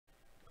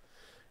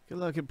Good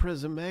luck at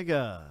Prizm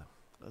Mega.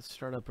 Let's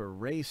start up a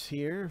race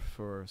here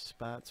for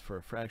spots for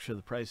a fraction of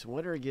the price.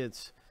 Winner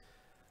gets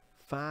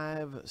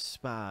 5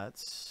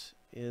 spots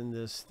in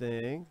this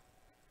thing.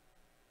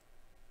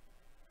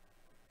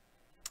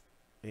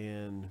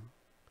 And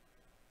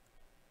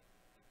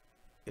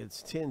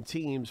it's 10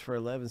 teams for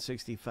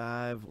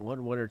 $11.65.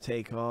 One winner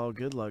take all.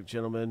 Good luck,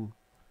 gentlemen,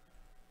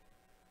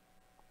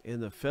 in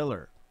the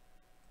filler.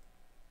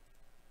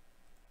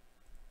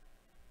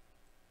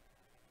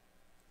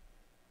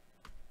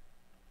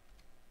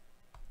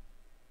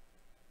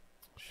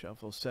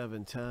 Shuffle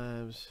 7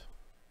 times.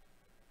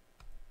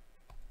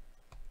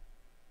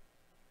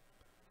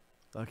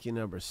 Lucky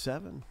number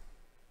 7.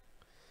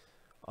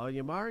 On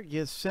your mark,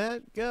 get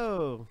set,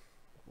 go.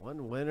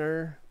 One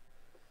winner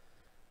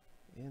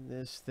in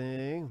this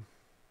thing.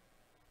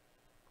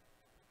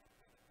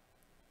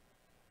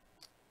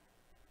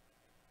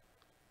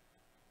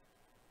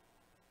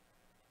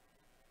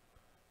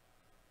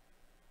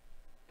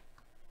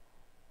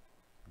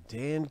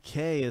 Dan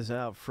K is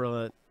out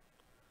front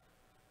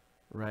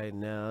right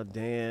now.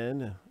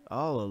 Dan,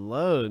 all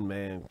alone,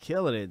 man.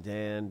 Killing it,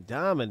 Dan.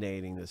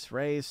 Dominating this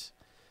race.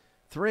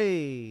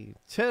 3,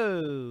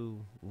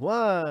 2,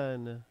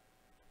 1.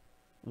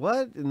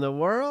 What in the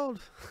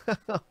world?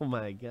 Oh,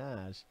 my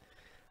gosh.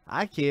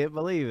 I can't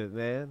believe it,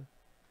 man.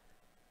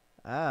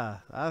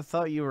 I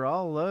thought you were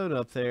all alone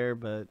up there,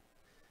 but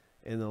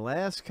in the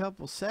last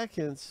couple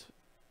seconds,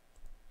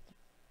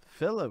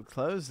 Philip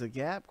closed the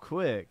gap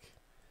quick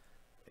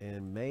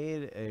and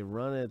made a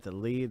run at the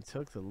lead,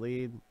 took the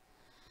lead.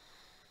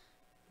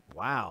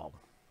 Wow.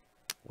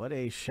 What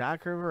a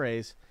shocker of a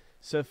race.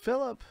 So,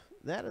 Philip,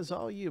 that is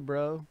all you,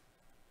 bro.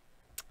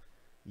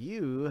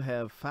 You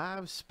have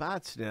 5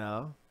 spots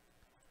now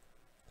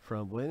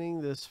from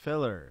winning this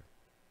filler.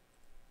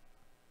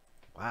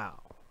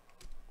 Wow.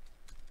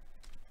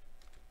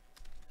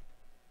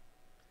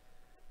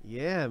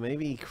 Yeah,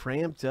 maybe he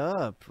cramped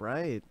up,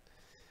 right?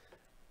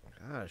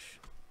 Gosh.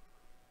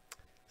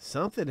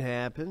 Something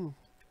happened.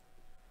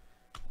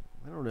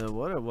 I don't know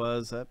what it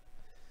was. I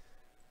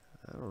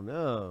don't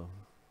know.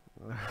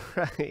 All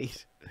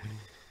right.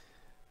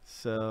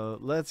 So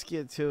let's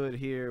get to it.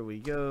 Here we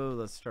go.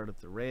 Let's start up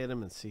the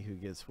random and see who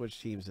gets which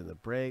teams in the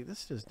break.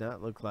 This does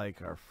not look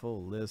like our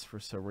full list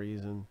for some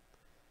reason.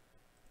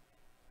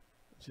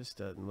 It just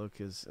doesn't look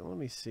as... Let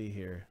me see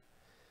here.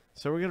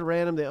 So we're going to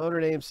random the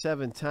owner name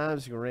 7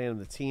 times. We're going to random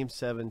the team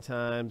 7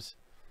 times.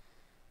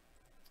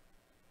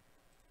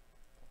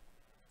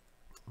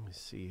 Let me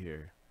see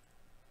here.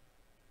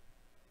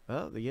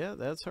 Oh, yeah,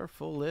 that's our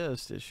full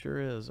list. It sure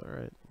is. All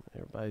right.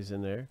 Everybody's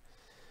in there.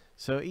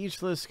 So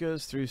each list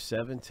goes through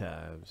 7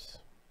 times.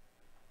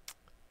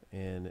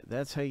 And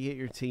that's how you get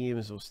your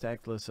teams. We'll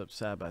stack the lists up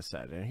side by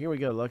side. Now here we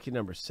go. Lucky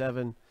number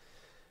 7.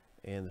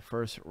 And the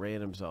first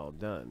random's all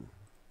done.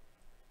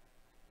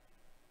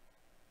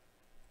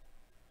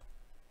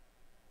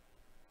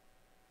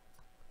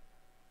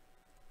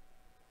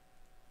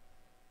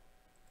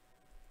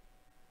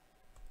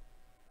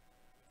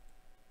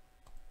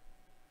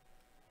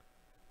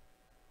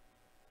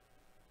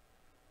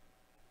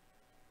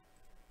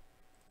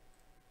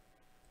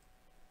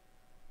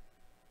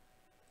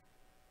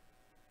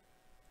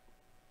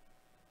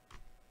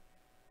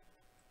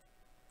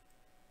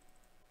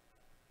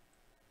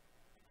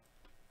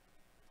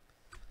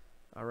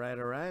 All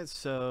right.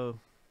 So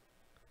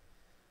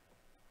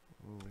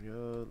we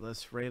go.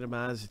 Let's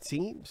randomize the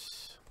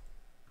teams.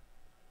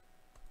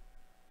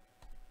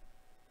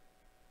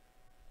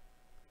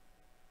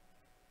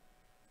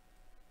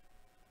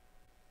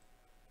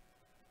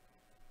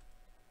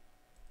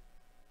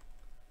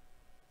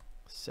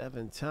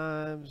 Seven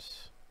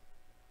times.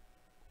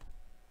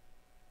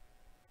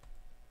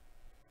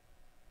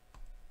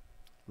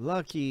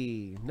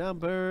 Lucky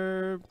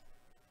number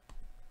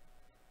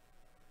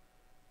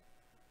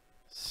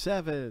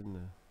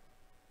 7.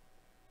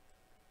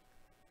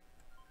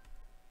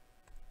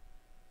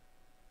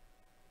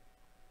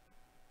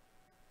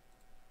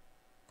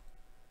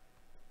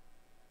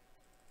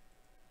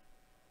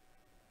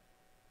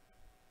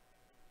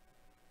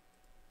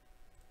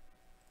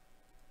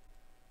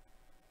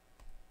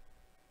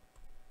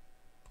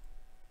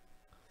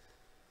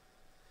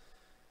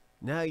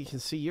 Now you can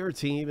see your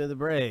team in the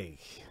break.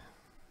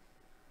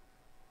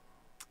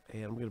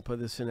 And I'm going to put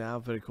this in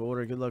alphabetical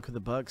order. Good luck with the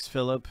Bucks,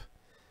 Philip.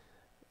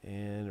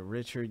 And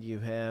Richard, you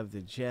have the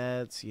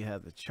Jets, you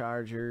have the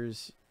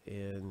Chargers,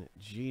 and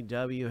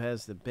GW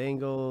has the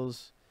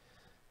Bengals.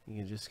 You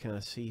can just kind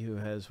of see who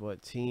has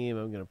what team.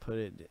 I'm going to put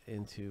it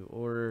into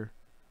order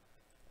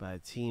by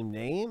team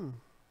name.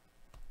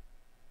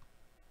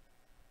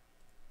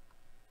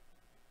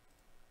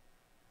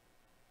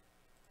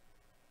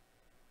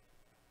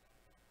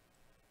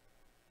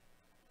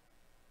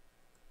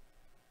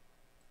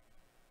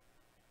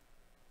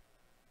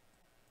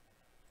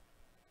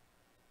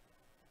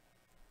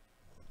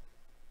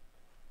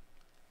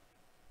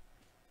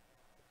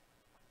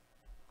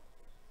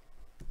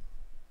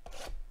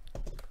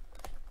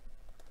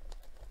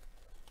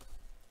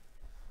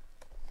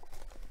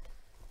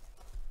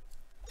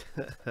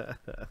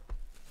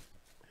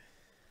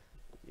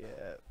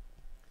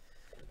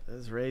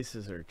 Those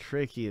races are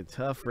tricky and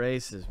tough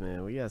races,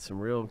 man. We got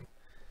some real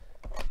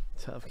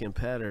tough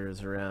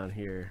competitors around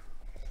here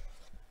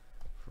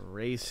for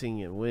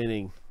racing and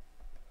winning.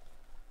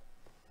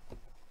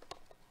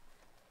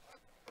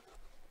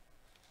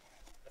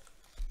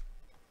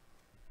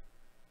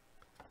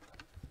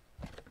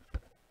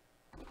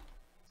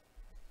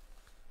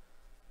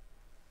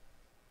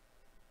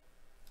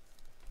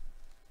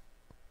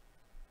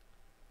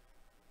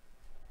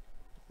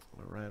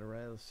 All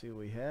right, let's see what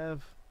we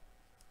have.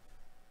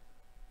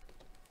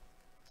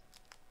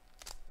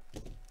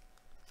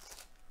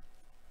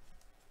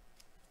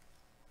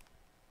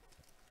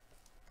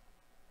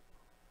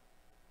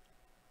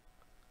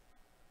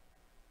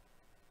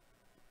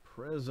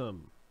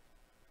 Prizm,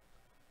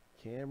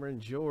 Cameron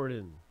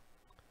Jordan.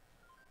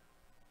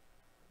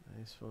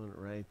 Nice one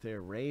right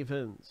there.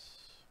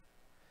 Ravens.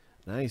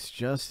 Nice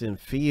Justin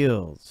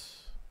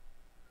Fields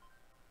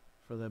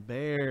for the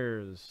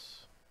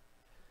Bears.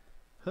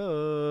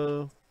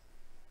 Oh,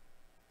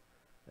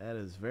 that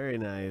is very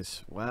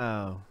nice.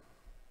 Wow.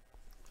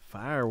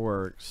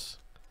 Fireworks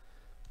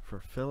for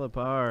Philip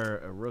R.,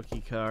 a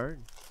rookie card.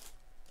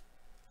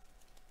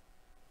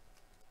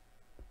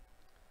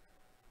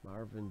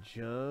 Marvin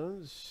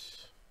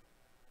Jones.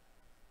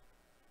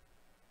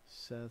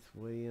 Seth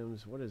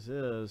Williams. What is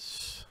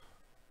this?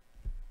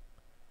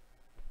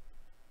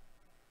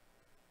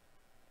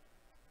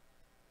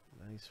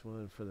 Nice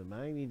one for the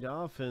Miami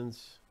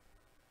Dolphins.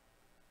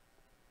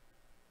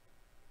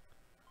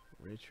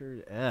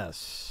 Richard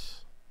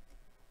S.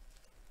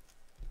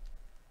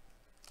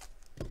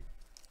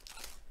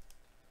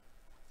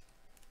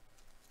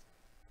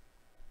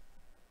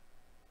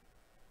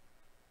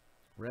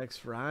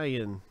 Rex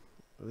Ryan.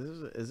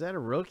 Is that a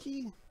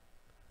rookie?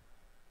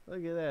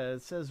 Look at that.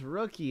 It says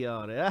rookie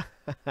on it.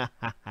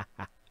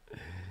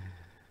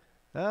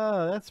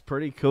 Oh, that's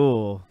pretty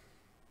cool.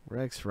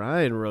 Rex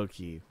Ryan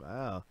rookie.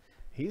 Wow.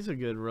 He's a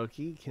good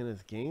rookie.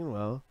 Kenneth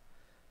Gainwell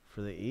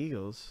for the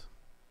Eagles.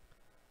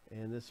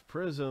 And this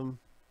Prizm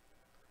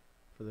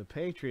for the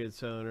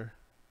Patriots owner.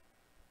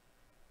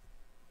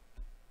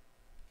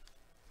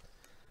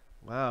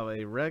 Wow,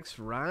 a Rex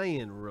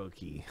Ryan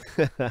rookie.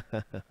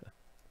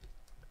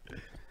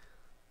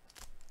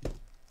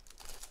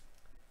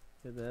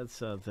 That's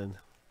something.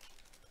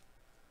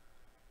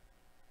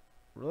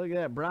 Look at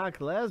that, Brock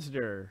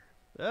Lesnar.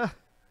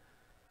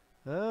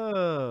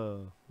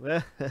 Oh,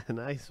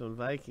 nice one,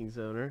 Vikings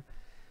owner.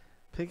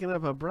 Picking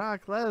up a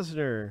Brock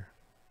Lesnar.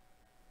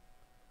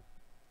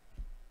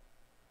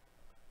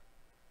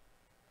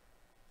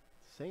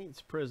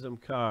 Saints Prizm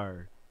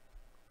card.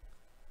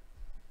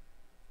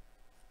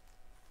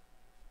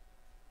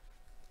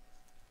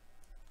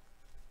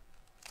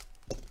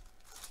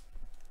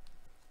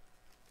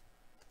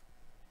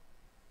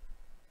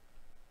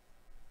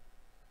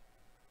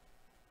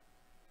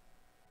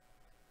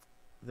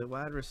 The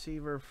wide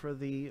receiver for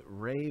the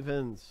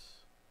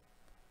Ravens.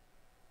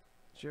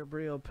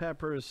 Jabril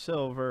Peppers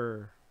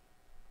silver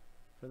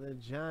for the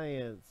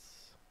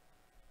Giants.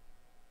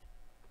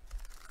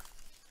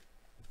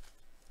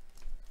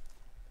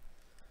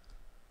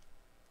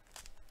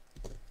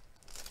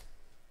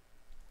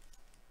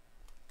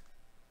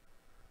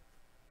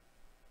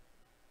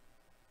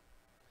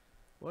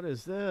 What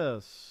is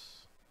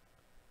this?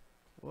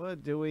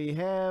 What do we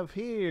have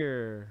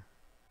here?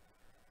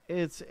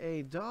 It's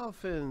a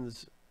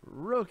Dolphins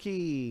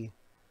rookie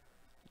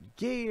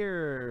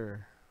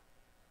gear.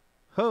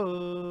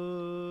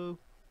 Ho!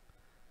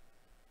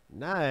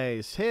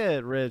 Nice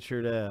hit,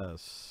 Richard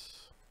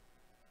S.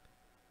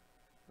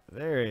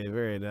 Very,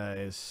 very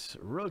nice.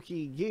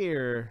 Rookie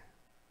gear.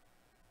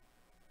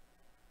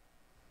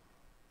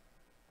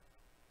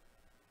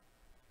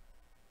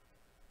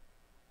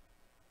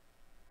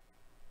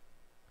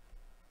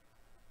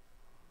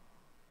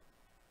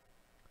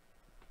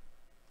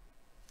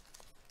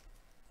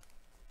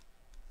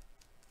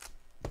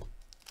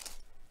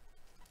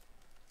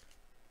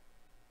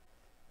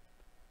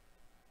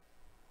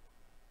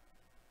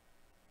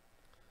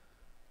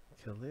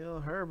 Khalil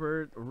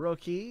Herbert,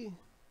 rookie.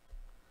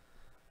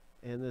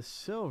 And the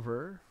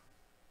silver.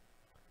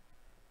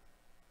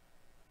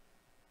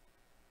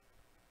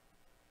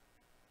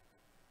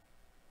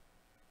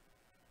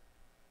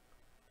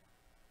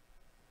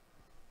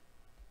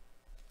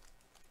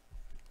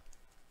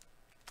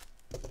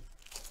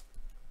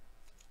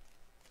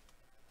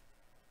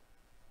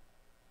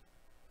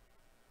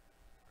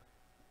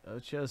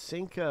 Ocho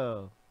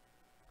Cinco.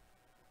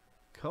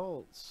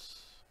 Colts.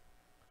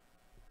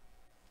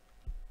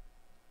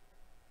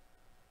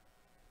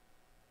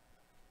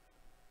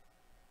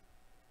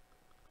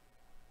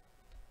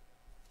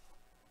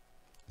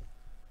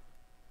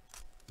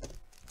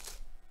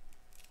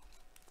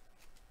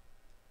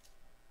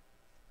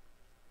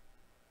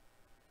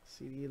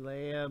 CeeDee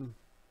Lamb.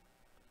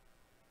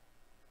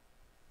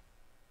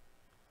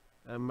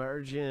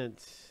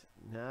 Emergent.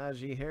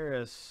 Najee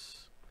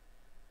Harris.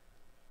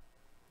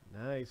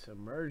 Nice.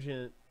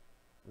 Emergent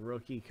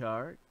rookie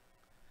card.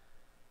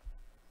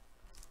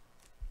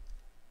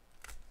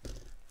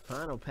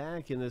 Final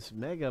pack in this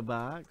mega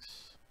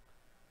box.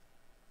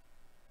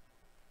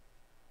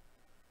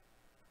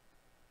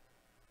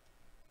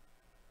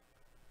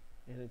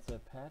 And it's a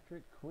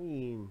Patrick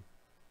Queen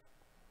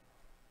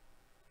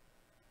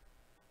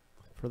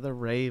for the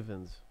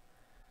Ravens.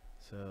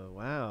 So,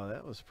 wow,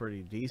 that was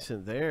pretty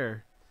decent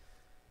there.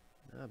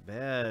 Not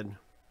bad.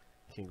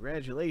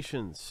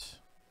 Congratulations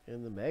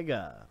in the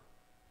Mega.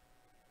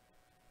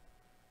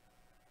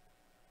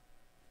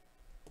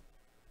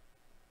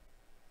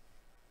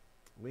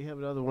 We have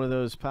another one of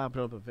those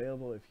popping up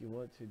available if you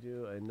want to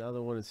do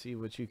another one and see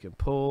what you can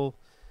pull.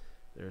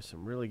 There's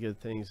some really good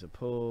things to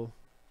pull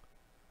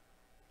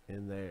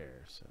in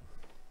there. So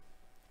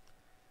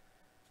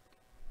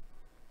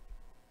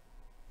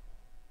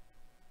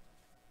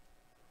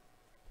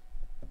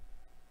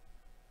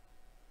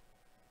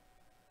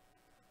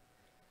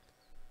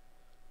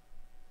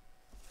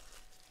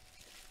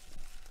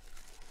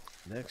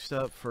next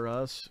up for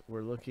us,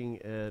 we're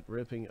looking at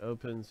ripping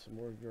open some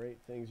more great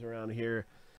things around here.